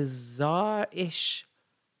bizarre-ish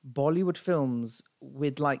Bollywood films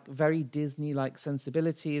with like very Disney-like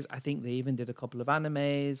sensibilities. I think they even did a couple of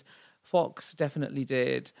animes. Fox definitely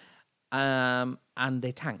did. And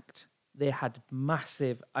they tanked. They had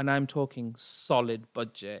massive, and I'm talking solid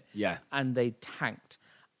budget. Yeah. And they tanked.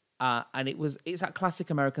 And it's that classic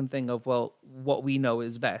American thing of, well, what we know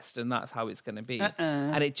is best, and that's how it's going to be.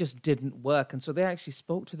 And it just didn't work. And so they actually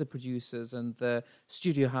spoke to the producers and the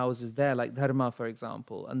studio houses there, like Dharma, for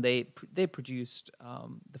example, and they produced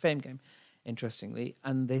the Fame game, interestingly,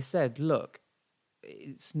 and they said, look,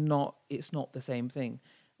 it's not the same thing.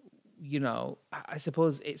 You know, I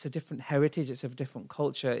suppose it's a different heritage, it's a different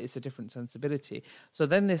culture, it's a different sensibility. So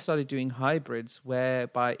then they started doing hybrids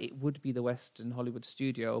whereby it would be the Western Hollywood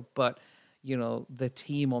studio, but, you know, the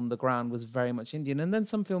team on the ground was very much Indian. And then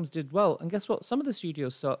some films did well. And guess what? Some of the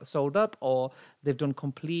studios sold up, or they've done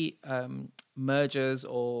complete mergers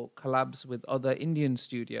or collabs with other Indian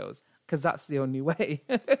studios. Because that's the only way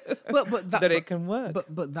that it can work.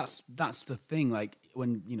 But that's the thing. Like,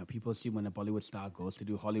 when, you know, people see when a Bollywood star goes to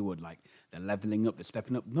do Hollywood, like, they're leveling up, they're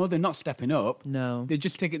stepping up. No, they're not stepping up. No, they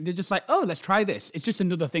just take it. They're just like, oh, let's try this. It's just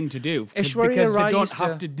another thing to do. Aishwarya Rai they don't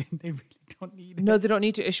have to. They really don't need it. No, they don't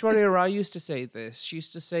need to. Aishwarya Rai used to say this. She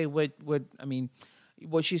used to say,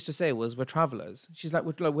 what she used to say was, we're travelers. She's like,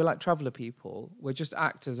 we're like traveler people. We're just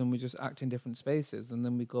actors, and we just act in different spaces, and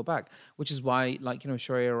then we go back. Which is why, like, you know,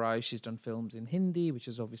 Aishwarya Rai, she's done films in Hindi, which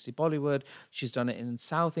is obviously Bollywood. She's done it in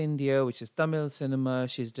South India, which is Tamil cinema.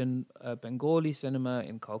 She's done Bengali cinema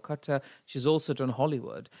in Kolkata. She's also done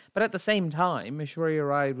Hollywood. But at the same time, Aishwarya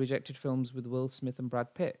Rai rejected films with Will Smith and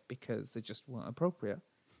Brad Pitt because they just weren't appropriate.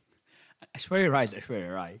 Aishwarya Rai is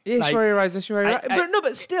Aishwarya Rai. Aishwarya Rai is Aishwarya Rai.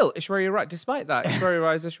 But still, Aishwarya Rai, despite that, Aishwarya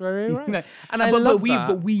Rai is Aishwarya Rai. And I love that.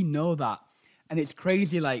 But we know that. And it's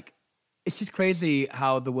crazy, like, it's just crazy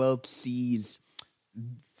how the world sees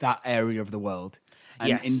that area of the world.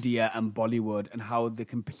 And India and Bollywood, and how they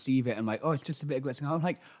can perceive it, and like, oh, it's just a bit of glitz. And I'm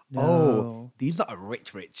like, oh, these lot are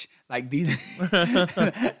rich. Like, these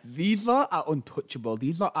these lot are untouchable.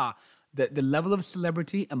 These lot are the level of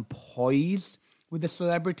celebrity and poise with the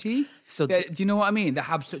celebrity. So do you know what I mean? They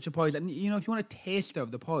have such a poise. And, you know, if you want a taster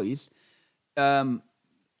of the poise, look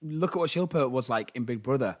at what Shilpa was like in Big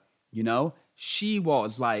Brother, you know? She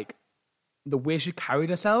was like, the way she carried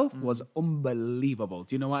herself was unbelievable.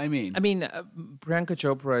 Do you know what I mean? I mean, Priyanka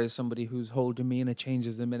Chopra is somebody whose whole demeanor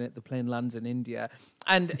changes the minute the plane lands in India.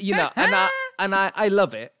 And, you know, and I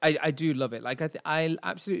love it. I do love it. Like, I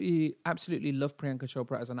absolutely love Priyanka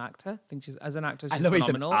Chopra as an actor. I think she's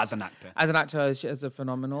phenomenal. As an actor. As an actor, she's a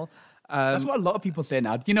phenomenal. That's what a lot of people say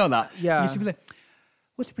now. Do you know that? Yeah. You used to be like,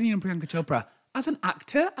 what's your opinion on Priyanka Chopra? As an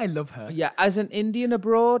actor, I love her. Yeah, as an Indian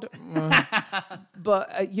abroad,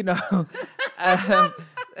 but you know,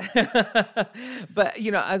 but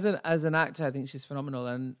you know, as an actor, I think she's phenomenal.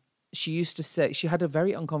 And she used to say she had a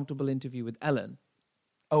very uncomfortable interview with Ellen.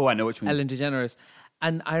 Oh, I know which one. Ellen DeGeneres.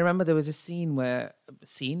 And I remember there was a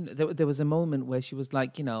there was a moment where she was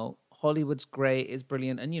like, you know, Hollywood's great, is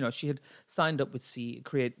brilliant. And, you know, she had signed up with the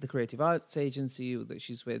Creative Arts Agency that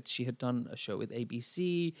she's with. She had done a show with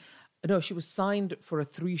ABC. No, she was signed for a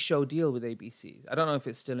 3-show deal with ABC. I don't know if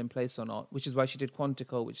it's still in place or not, which is why she did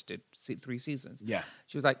Quantico, which did 3 seasons. Yeah.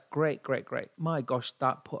 She was like, great. My gosh,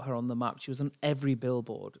 that put her on the map. She was on every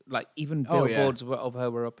billboard. Like, even Oh, yeah. billboards of her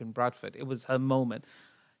were up in Bradford. It was her moment.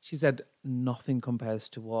 She said, nothing compares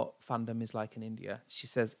to what fandom is like in India. She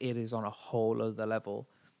says it is on a whole other level.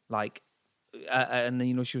 Like, and,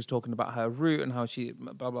 you know, she was talking about her route and how she,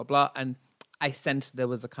 blah, blah, blah. And I sensed there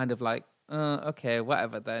was a kind of like, okay,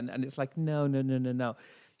 whatever then. And it's like, no.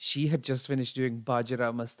 She had just finished doing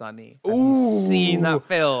Bajirao Mastani. Have you seen that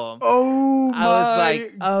film? Oh, I was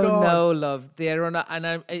like, oh no, love. They're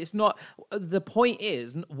on it's not, the point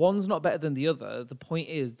is, one's not better than the other. The point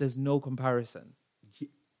is, there's no comparison.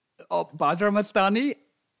 Oh, Bajirao Mastani.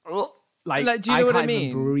 Oh, like, do you know what I can't even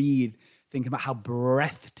mean? breathe thinking about how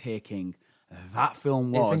breathtaking that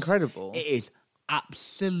film was. It's incredible. It is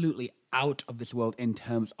absolutely out of this world in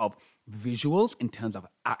terms of visuals, in terms of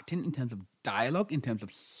acting, in terms of dialogue, in terms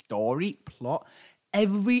of story, plot.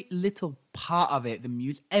 Every little part of it, the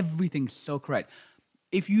music, everything's so correct.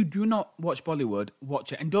 If you do not watch Bollywood,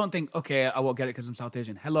 watch it. And don't think, okay, I won't get it because I'm South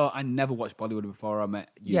Asian. Hello, I never watched Bollywood before I met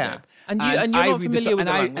you. Yeah. Deb. And you're not familiar with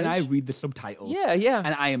the language. And I read the subtitles. Yeah.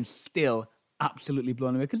 And I am still absolutely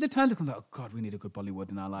blown away. Because at times it comes out, oh God, we need a good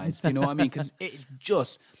Bollywood in our lives. Do you know what I mean? Because it's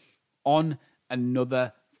just on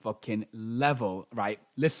another fucking level, right?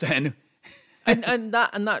 Listen. and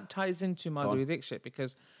that ties into Madhuri Dixit,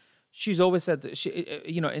 because she's always said that she,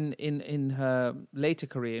 you know, in her later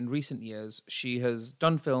career, in recent years, she has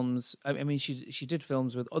done films. I mean, she did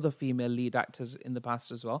films with other female lead actors in the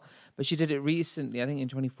past as well, but she did it recently, I think in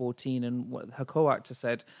 2014. And what her co-actor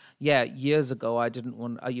said, yeah, years ago, I didn't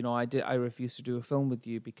want, I refused to do a film with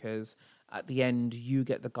you because at the end you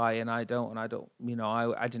get the guy and I don't, you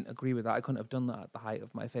know, I didn't agree with that. I couldn't have done that at the height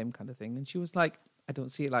of my fame, kind of thing. And she was like, I don't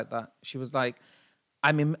see it like that. She was like,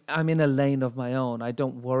 I'm in a lane of my own. I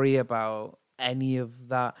don't worry about any of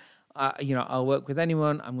that. You know, I'll work with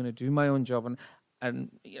anyone. I'm going to do my own job, and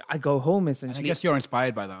you know, I go home essentially. And I guess you're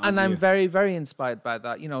inspired by that, aren't and you? I'm very, very inspired by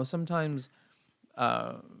that. You know, sometimes,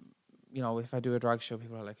 you know, if I do a drag show,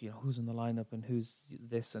 people are like, you know, who's in the lineup and who's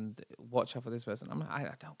this, and watch out for this person. I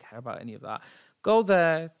don't care about any of that. Go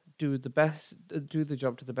there, do the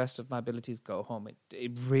job to the best of my abilities, go home.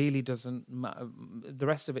 It really doesn't matter. The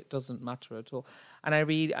rest of it doesn't matter at all. And I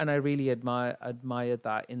really admire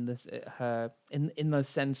that in this in the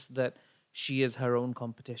sense that she is her own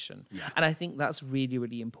competition. Yeah. And I think that's really,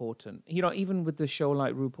 really important. You know, even with the show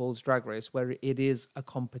like RuPaul's Drag Race, where it is a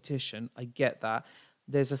competition, I get that.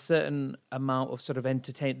 There's a certain amount of sort of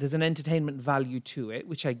there's an entertainment value to it,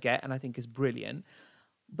 which I get and I think is brilliant.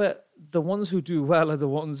 But the ones who do well are the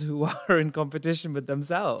ones who are in competition with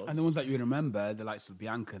themselves. And the ones that you remember, the likes of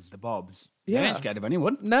Biancas, the Bobs, Yeah. they ain't scared of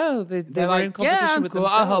anyone. No, they They're were like, in competition yeah, I'm with cool.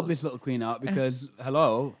 themselves. I'll help this little queen out because,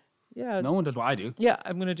 hello, Yeah. no one does what I do. Yeah,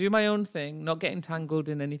 I'm going to do my own thing, not get entangled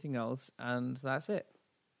in anything else, and that's it.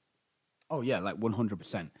 Oh, yeah, like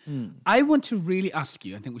 100%. I want to really ask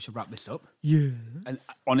you, I think we should wrap this up. Yeah. And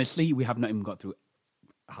honestly, we have not even got through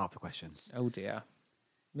half the questions. Oh, dear.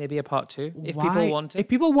 Maybe a part 2, if people want it. If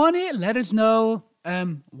people want it, let us know.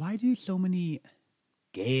 Why do so many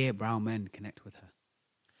gay brown men connect with her?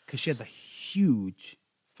 Because she has a huge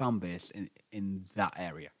fan base in that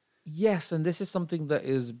area. Yes, and this is something that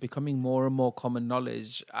is becoming more and more common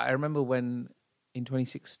knowledge. I remember when, in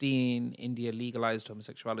 2016, India legalized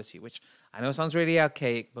homosexuality, which I know sounds really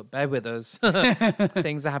archaic, but bear with us.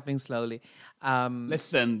 Things are happening slowly.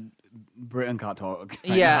 Listen, Britain can't talk.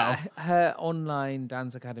 Her online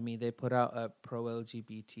dance academy, they put out a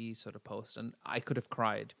pro-LGBT sort of post, and I could have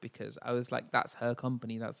cried because I was like, that's her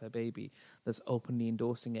company, that's her baby, that's openly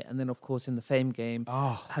endorsing it. And then, of course, in the Fame game,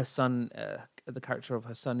 her son, the character of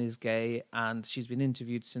her son is gay, and she's been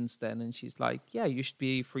interviewed since then, and she's like, yeah, you should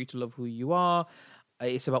be free to love who you are.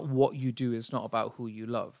 It's about what you do. It's not about who you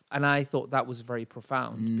love. And I thought that was very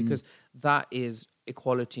profound because that is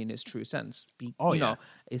equality in its true sense. You know,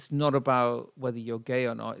 it's not about whether you're gay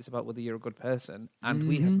or not. It's about whether you're a good person. And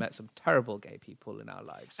we have met some terrible gay people in our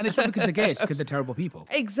lives. And it's not because they're gay, it's because they're terrible people.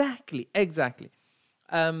 Exactly.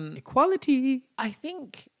 Equality. I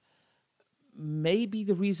think maybe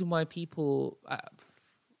the reason why people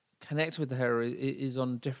connect with her is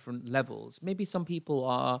on different levels. Maybe some people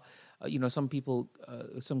are...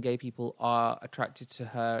 some gay people are attracted to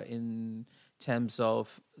her in terms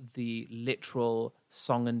of the literal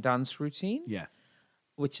song and dance routine. Yeah.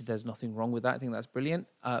 Which there's nothing wrong with that. I think that's brilliant.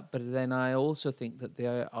 But then I also think that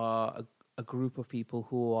there are a group of people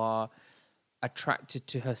who are attracted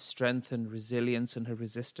to her strength and resilience and her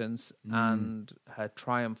resistance and her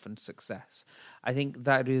triumph and success. I think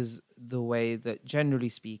that is the way that, generally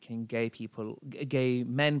speaking, gay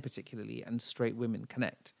men particularly, and straight women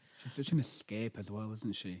connect. She's such an escape as well,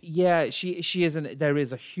 isn't she? Yeah, she is. There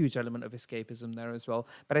is a huge element of escapism there as well.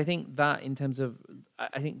 But I think that in terms of,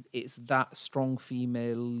 I think it's that strong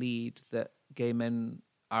female lead that gay men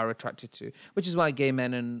are attracted to, which is why gay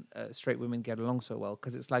men and straight women get along so well,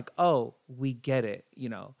 because it's like, oh, we get it, you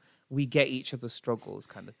know, we get each other's struggles,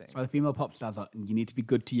 kind of thing. So the female pop stars are, you need to be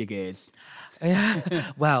good to your gays.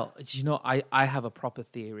 Well, do you know, I have a proper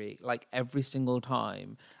theory. Like, every single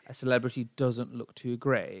time a celebrity doesn't look too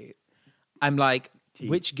great, I'm like,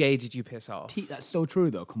 which gay did you piss off? That's so true,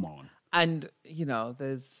 though. Come on. And, you know,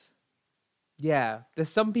 there's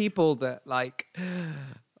some people that, like,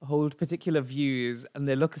 hold particular views and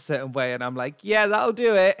they look a certain way, and I'm like, yeah, that'll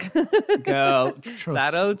do it. Girl, trust.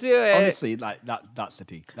 That'll do it. Honestly, like that's the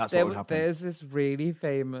tea. That's what would happen. There's this really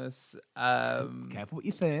famous careful what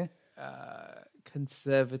you say.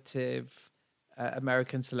 Conservative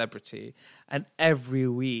American celebrity, and every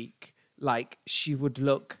week, like, she would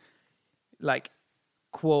look like,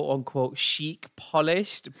 quote unquote, chic,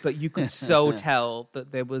 polished, but you could so tell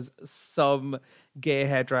that there was some gay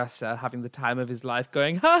hairdresser having the time of his life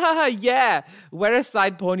going, ha ha ha, yeah, wear a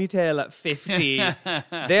side ponytail at 50.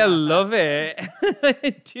 They'll love it.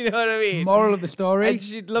 Do you know what I mean? Moral of the story. And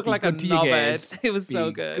she'd look like a knobhead. It was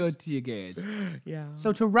so good. Good to your gays. Yeah.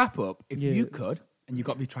 So to wrap up, if you could, and you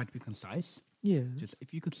got me trying to be concise, just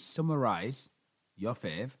if you could summarize your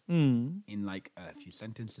fave in like a few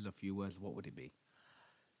sentences, a few words, what would it be?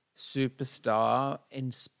 Superstar,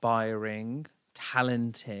 inspiring,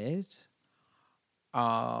 talented,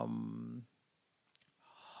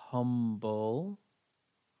 humble,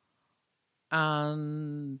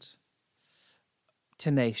 and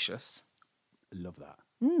tenacious. Love that.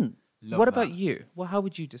 What about you? Well, how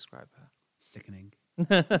would you describe her? Sickening.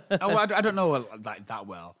 I don't know like that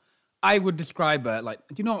well. I would describe her like,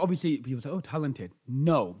 do you know, obviously people say, oh, talented.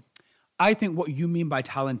 No. I think what you mean by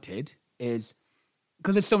talented is,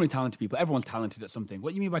 because there's so many talented people, everyone's talented at something.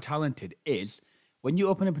 What you mean by talented is, when you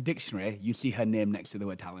open up a dictionary, you see her name next to the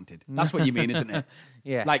word talented. That's what you mean, isn't it?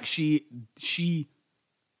 Yeah. Like she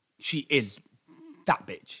is that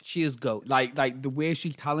bitch. She is GOAT. Like the way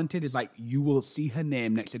she's talented is like, you will see her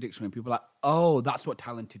name next to the dictionary and people are like, oh, that's what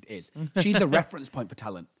talented is. She's a reference point for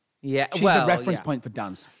talent. Yeah, she's a reference point for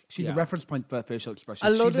dance. She's a reference point for facial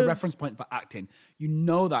expression. She's a reference point for acting. You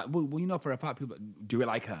know that. Well, you know for a fact people do it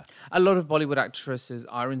like her. A lot of Bollywood actresses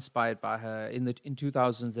are inspired by her. In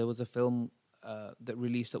 2000s, there was a film that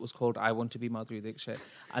released that was called I Want to Be Madhuri Dixit,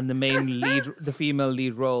 and the main lead, the female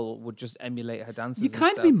lead role, would just emulate her dances. You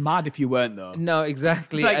kind of be mad if you weren't, though. No,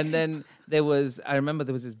 exactly. Like, and then I remember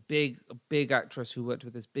there was this big actress who worked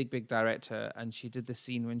with this big director, and she did the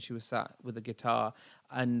scene when she was sat with a guitar,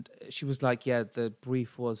 and she was like, yeah, the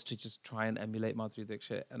brief was to just try and emulate Madhuri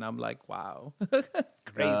Dixit, and I'm like, wow,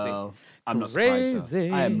 crazy. I'm not surprised.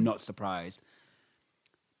 I am not surprised.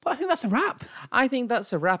 But I think that's a wrap. I think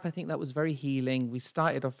that's a wrap. I think that was very healing. We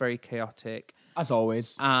started off very chaotic. As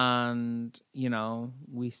always. And, you know,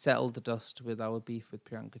 we settled the dust with our beef with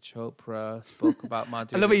Priyanka Chopra, spoke about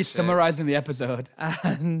Madhuri. I love how you're summarising the episode.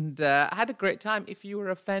 And I had a great time. If you were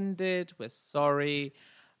offended, we're sorry.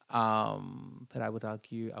 But I would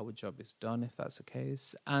argue our job is done if that's the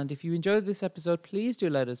case. And if you enjoyed this episode, please do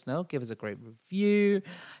let us know. Give us a great review,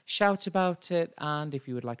 shout about it. And if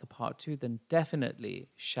you would like a part 2, then definitely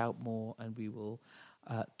shout more and we will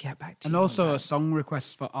get back to you. And also a song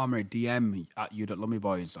request for Amir, DM at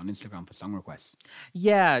you.lovemeboys on Instagram for song requests.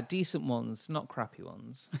 Yeah, decent ones, not crappy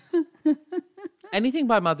ones. Anything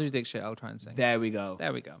by Madhuri Dixit, I'll try and sing. There we go.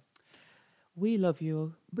 We love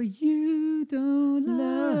you. But you don't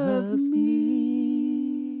love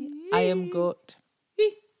me. I am GOAT.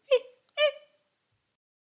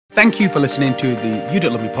 Thank you for listening to the You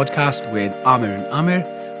Don't Love Me podcast with Amir and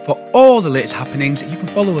Amir. For all the latest happenings, you can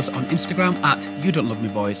follow us on Instagram at You Don't Love Me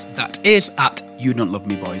Boys. That is at You Don't Love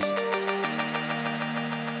Me Boys.